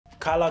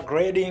Color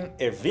grading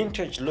a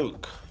vintage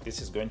look.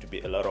 This is going to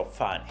be a lot of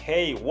fun.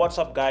 Hey, what's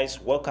up guys?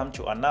 Welcome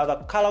to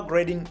another color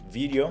grading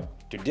video.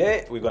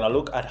 Today we're gonna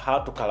look at how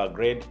to color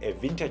grade a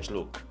vintage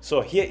look.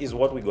 So here is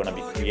what we're gonna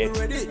be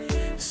creating.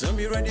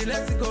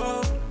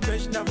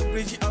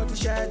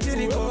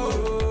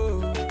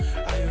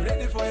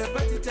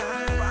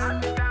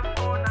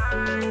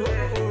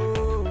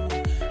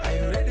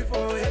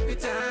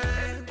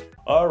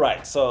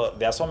 Alright, so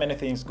there are so many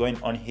things going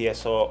on here,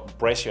 so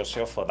brace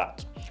yourself for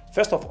that.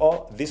 First of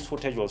all, this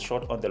footage was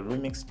shot on the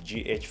Lumix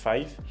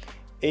GH5,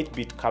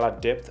 8-bit color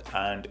depth,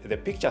 and the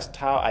picture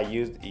style I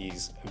used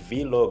is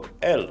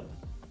Vlog-L.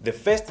 The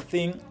first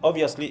thing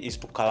obviously is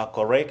to color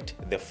correct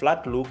the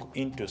flat look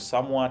into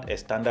somewhat a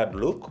standard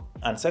look,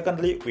 and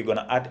secondly we're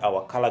gonna add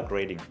our color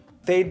grading.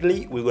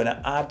 Thirdly, we're gonna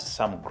add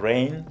some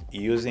grain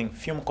using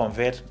Fume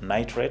Convert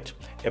Nitrate,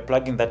 a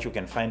plugin that you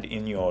can find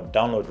in your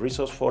download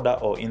resource folder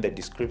or in the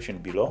description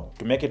below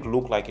to make it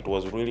look like it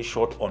was really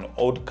shot on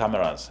old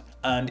cameras.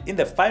 And in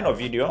the final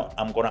video,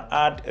 I'm gonna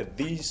add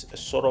this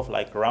sort of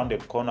like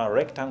rounded corner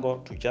rectangle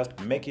to just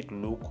make it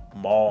look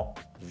more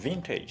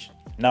vintage.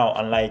 Now,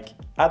 unlike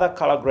other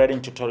color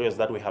grading tutorials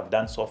that we have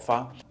done so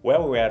far,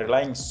 where we are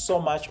relying so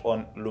much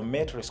on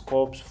lumetri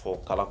scopes for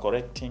color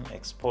correcting,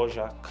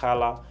 exposure,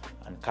 color,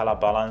 and color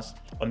balance,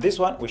 on this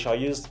one we shall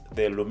use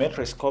the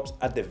lumetri scopes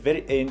at the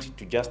very end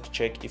to just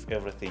check if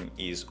everything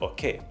is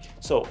okay.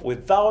 So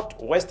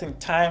without wasting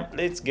time,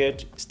 let's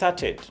get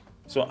started.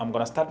 So I'm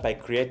gonna start by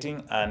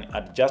creating an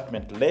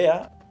adjustment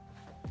layer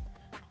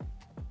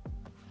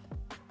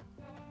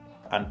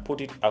and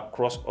put it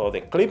across all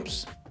the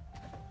clips.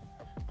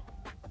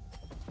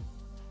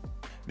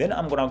 Then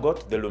I'm gonna go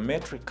to the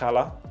lumetri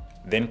color,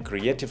 then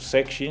creative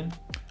section,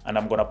 and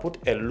I'm gonna put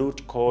a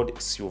LUT called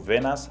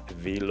Sylvanus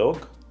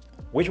Vlog,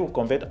 which will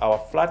convert our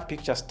flat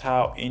picture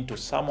style into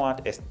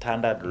somewhat a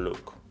standard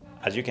look,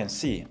 as you can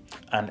see.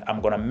 And I'm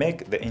gonna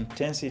make the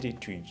intensity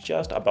to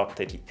just about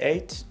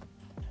 38.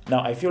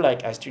 Now I feel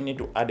like I still need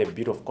to add a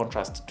bit of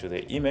contrast to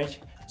the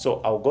image,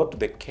 so I'll go to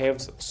the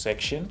curves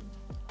section,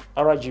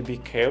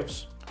 RGB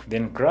curves,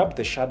 then grab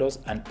the shadows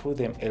and put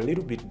them a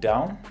little bit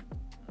down.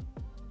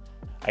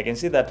 I can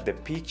see that the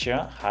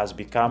picture has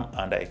become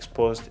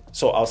underexposed,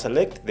 so I'll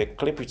select the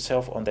clip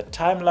itself on the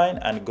timeline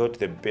and go to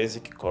the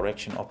basic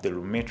correction of the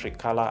lumetri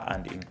color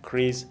and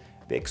increase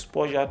the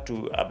exposure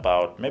to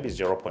about maybe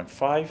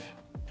 0.5.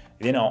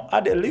 Then I'll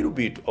add a little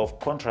bit of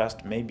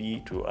contrast,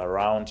 maybe to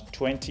around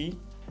 20.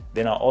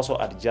 Then I'll also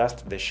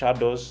adjust the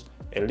shadows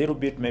a little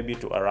bit, maybe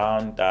to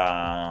around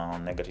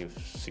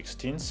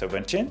 -16,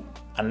 17.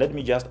 And let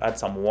me just add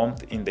some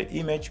warmth in the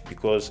image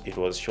because it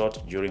was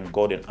shot during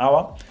golden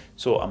hour.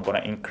 So I'm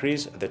gonna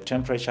increase the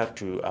temperature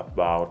to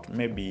about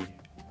maybe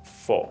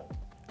 4.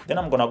 Then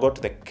I'm gonna go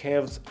to the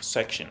curves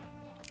section,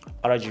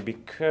 RGB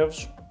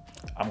curves.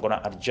 I'm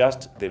gonna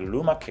adjust the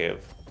Luma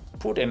curve,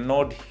 put a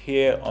node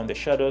here on the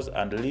shadows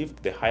and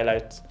lift the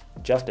highlights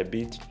just a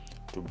bit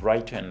to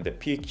brighten the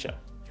picture.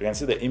 You can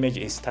see the image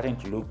is starting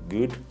to look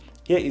good.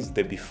 Here is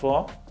the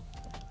before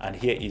and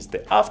here is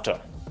the after.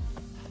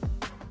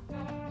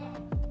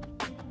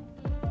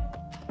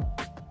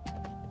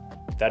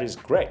 That is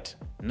great.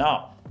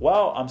 Now,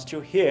 while I'm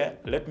still here,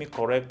 let me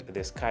correct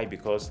the sky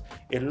because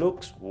it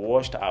looks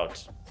washed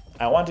out.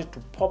 I want it to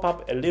pop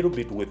up a little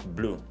bit with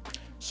blue.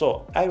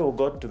 So I will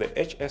go to the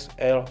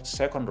HSL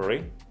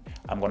secondary.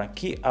 I'm gonna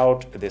key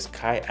out the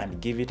sky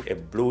and give it a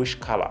bluish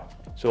color.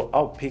 So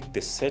I'll pick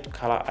the set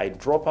color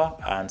eyedropper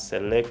and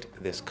select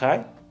the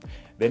sky.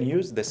 Then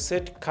use the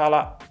set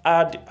color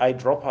add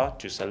eyedropper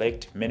to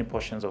select many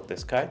portions of the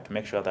sky to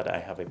make sure that I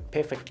have a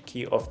perfect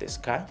key of the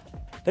sky.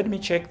 Let me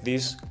check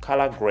this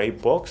color gray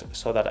box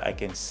so that I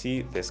can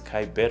see the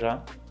sky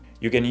better.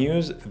 You can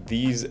use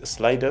these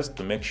sliders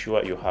to make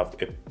sure you have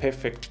a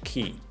perfect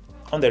key.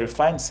 On the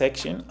refine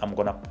section, I'm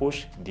gonna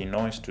push the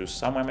noise to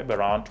somewhere maybe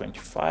around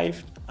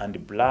 25 and the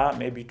blur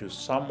maybe to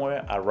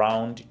somewhere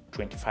around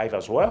 25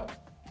 as well.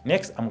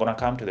 Next, I'm gonna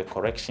come to the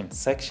correction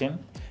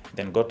section,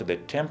 then go to the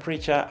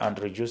temperature and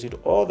reduce it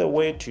all the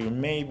way to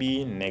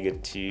maybe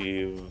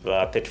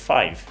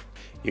 -35.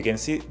 You can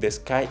see the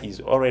sky is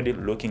already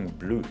looking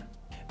blue.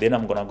 Then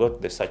I'm gonna go to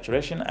the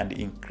saturation and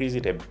increase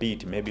it a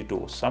bit, maybe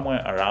to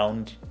somewhere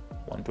around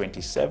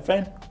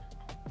 127.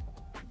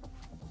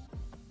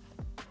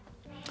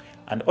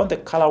 And on the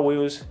color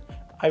wheels,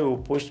 I will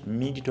push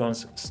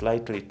midtones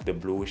slightly to the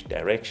bluish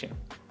direction.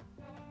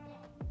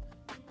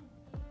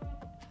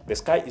 The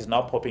sky is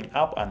now popping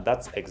up and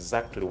that's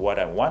exactly what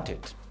I wanted.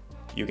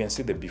 You can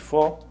see the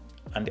before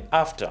and the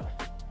after.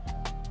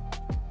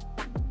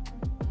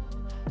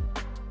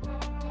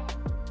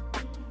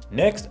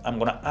 Next, I'm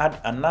gonna add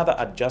another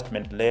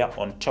adjustment layer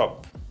on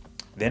top.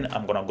 Then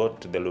I'm gonna go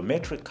to the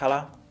lumetri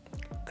color,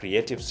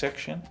 creative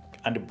section,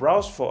 and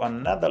browse for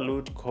another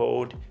LUT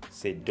called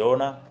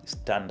Sedona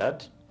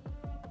Standard.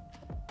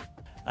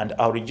 And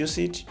I'll reduce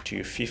it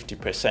to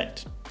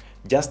 50%.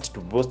 Just to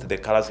boost the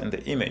colors in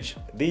the image.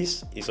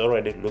 This is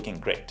already looking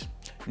great.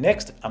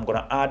 Next, I'm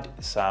gonna add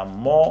some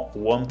more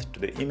warmth to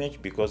the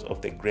image because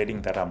of the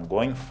grading that I'm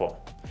going for.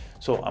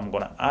 So I'm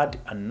gonna add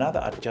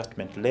another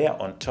adjustment layer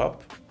on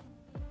top.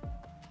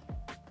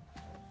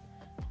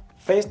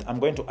 First, I'm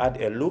going to add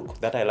a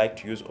look that I like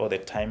to use all the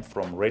time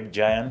from Red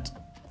Giant.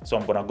 So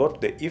I'm gonna go to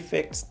the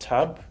Effects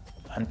tab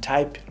and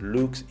type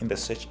looks in the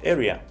search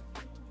area.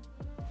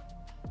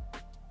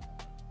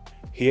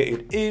 Here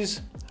it is.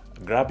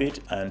 Grab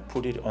it and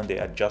put it on the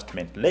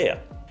adjustment layer.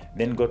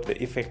 Then go to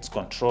the Effects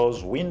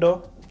Controls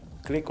window,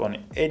 click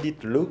on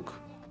Edit Look.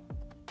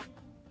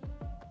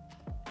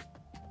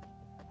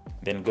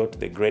 Then go to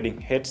the Grading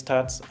Head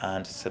Starts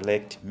and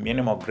select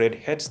Minimal Grade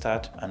Head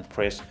Start and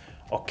press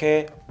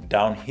OK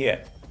down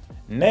here.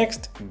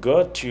 Next,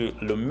 go to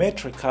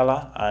Lumetri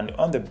Color, and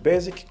on the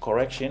basic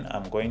correction,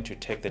 I'm going to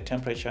take the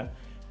temperature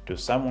to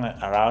somewhere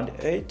around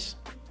 8.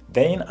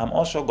 Then I'm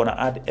also gonna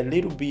add a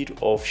little bit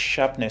of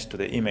sharpness to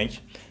the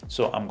image.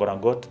 So I'm gonna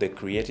go to the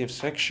Creative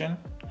section,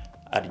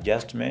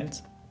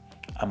 Adjustments.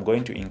 I'm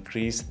going to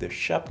increase the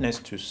sharpness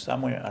to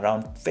somewhere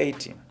around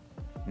 30.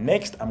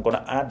 Next, I'm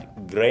gonna add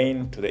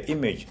grain to the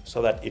image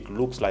so that it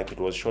looks like it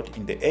was shot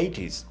in the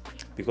 80s,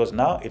 because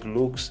now it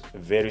looks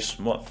very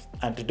smooth.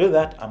 And to do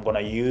that, I'm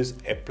gonna use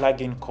a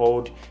plugin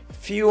called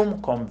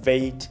Film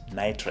Convert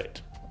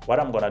Nitrate. What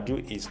I'm gonna do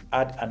is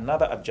add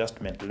another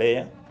adjustment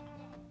layer.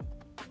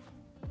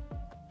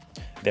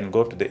 Then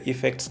go to the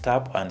Effects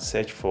tab and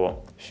search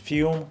for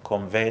Film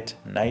Convert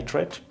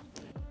Nitrate.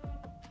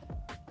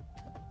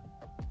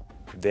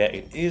 There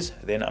it is.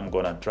 Then I'm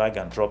gonna drag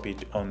and drop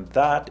it on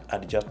that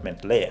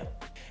adjustment layer.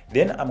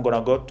 Then I'm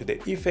gonna go to the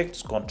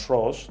Effects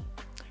Controls,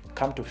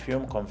 come to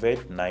Film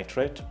Convert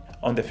Nitrate.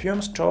 On the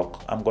film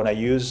stock, I'm gonna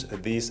use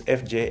this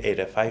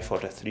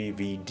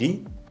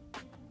FJ8543VD.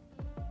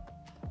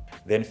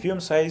 Then film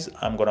size,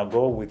 I'm gonna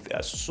go with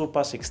a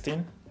Super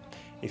 16.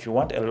 If you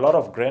want a lot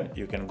of grain,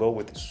 you can go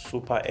with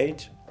Super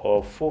 8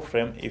 or full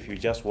frame if you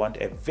just want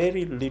a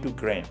very little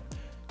grain.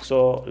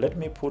 So let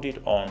me put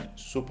it on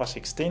Super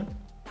 16.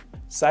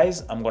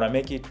 Size, I'm gonna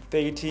make it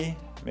 30.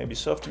 Maybe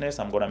softness,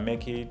 I'm gonna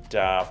make it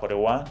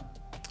 41.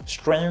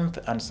 Strength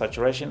and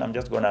saturation, I'm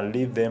just gonna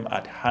leave them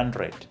at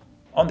 100.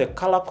 On the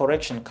color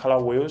correction color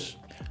wheels,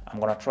 I'm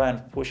gonna try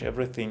and push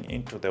everything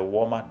into the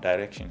warmer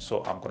direction.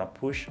 So I'm gonna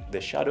push the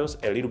shadows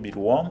a little bit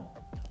warm,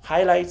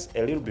 highlights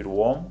a little bit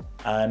warm,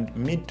 and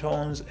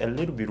midtones a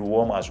little bit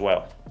warm as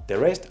well. The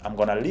rest, I'm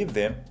gonna leave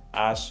them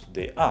as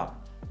they are.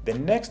 The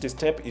next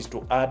step is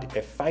to add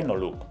a final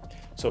look.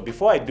 So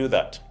before I do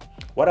that,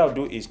 what I'll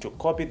do is to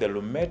copy the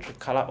Lumetri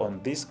color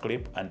on this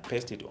clip and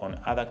paste it on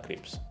other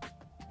clips.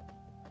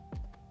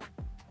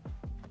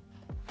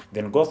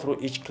 Then go through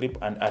each clip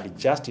and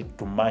adjust it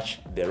to match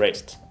the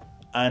rest.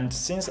 And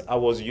since I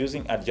was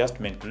using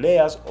adjustment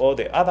layers, all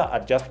the other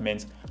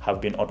adjustments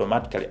have been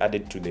automatically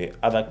added to the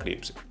other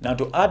clips. Now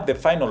to add the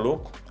final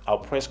look, I'll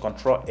press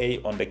Ctrl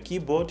A on the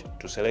keyboard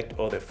to select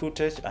all the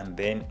footage and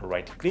then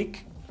right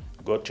click,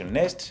 go to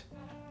Next,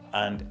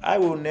 and I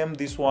will name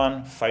this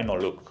one Final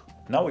Look.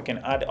 Now we can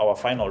add our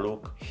final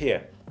look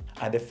here.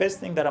 And the first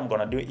thing that I'm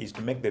gonna do is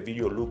to make the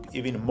video look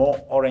even more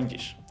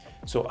orangish.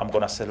 So I'm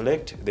gonna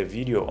select the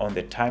video on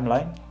the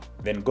timeline,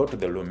 then go to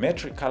the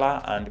Lumetri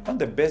color, and on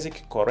the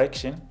basic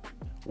correction,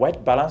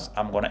 white balance,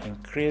 I'm gonna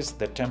increase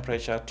the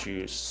temperature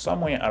to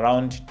somewhere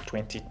around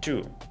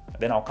 22.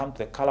 Then I'll come to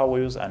the color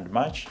wheels and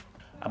match.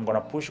 I'm gonna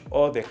push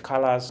all the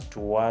colors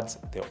towards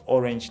the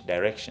orange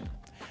direction.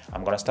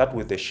 I'm gonna start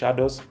with the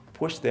shadows,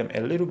 push them a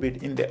little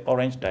bit in the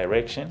orange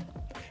direction,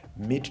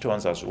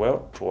 midtones as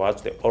well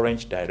towards the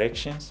orange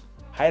directions,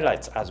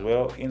 highlights as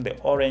well in the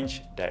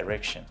orange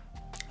direction.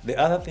 The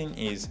other thing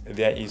is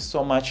there is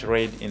so much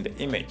red in the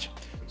image.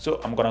 So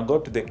I'm gonna go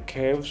to the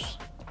curves,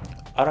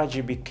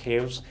 RGB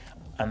curves,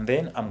 and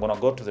then I'm gonna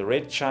go to the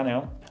red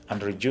channel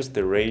and reduce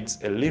the reds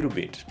a little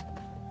bit.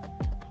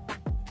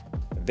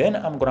 Then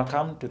I'm gonna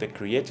come to the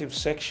creative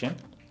section.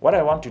 What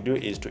I want to do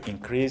is to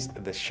increase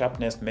the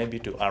sharpness maybe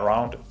to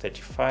around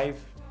 35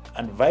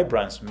 and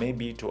vibrance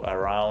maybe to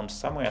around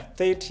somewhere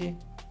 30.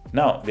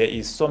 Now there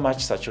is so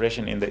much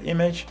saturation in the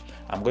image.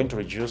 I'm going to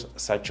reduce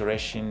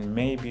saturation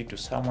maybe to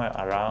somewhere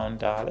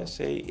around let's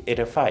say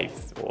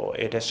 85 or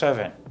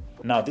 87.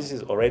 Now this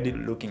is already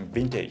looking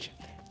vintage.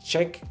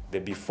 Check the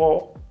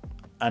before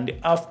and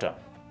the after.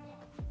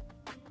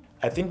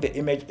 I think the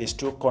image is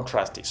too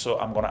contrasty, so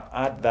I'm gonna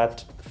add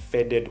that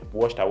faded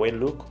washed away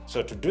look.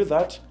 So to do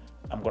that,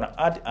 I'm gonna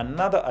add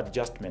another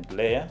adjustment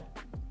layer.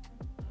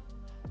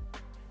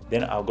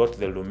 Then I'll go to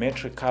the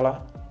Lumetri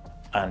color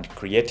and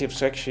creative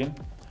section.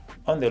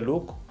 On the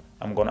look,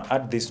 I'm gonna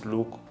add this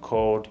look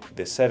called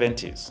the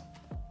 70s.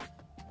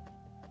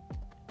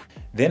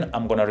 Then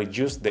I'm gonna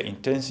reduce the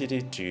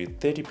intensity to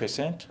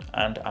 30%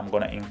 and I'm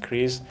gonna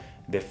increase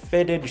the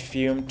faded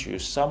film to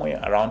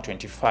somewhere around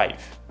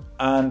 25.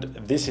 And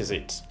this is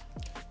it.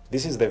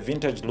 This is the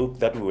vintage look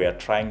that we were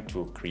trying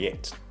to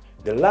create.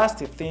 The last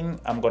thing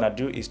I'm gonna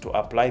do is to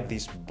apply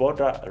this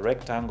border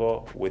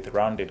rectangle with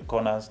rounded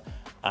corners,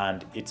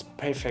 and it's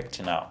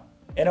perfect now.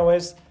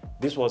 Anyways,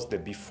 this was the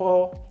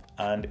before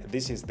and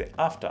this is the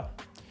after.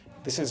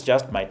 This is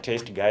just my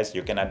taste, guys.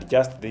 You can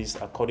adjust this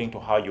according to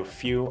how you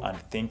feel and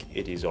think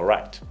it is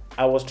alright.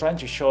 I was trying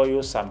to show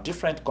you some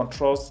different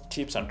controls,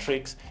 tips and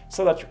tricks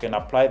so that you can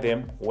apply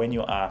them when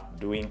you are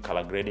doing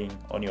color grading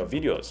on your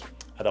videos.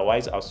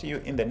 Otherwise, I'll see you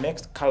in the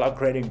next color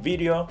grading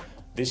video.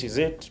 This is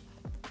it.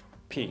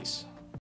 Peace.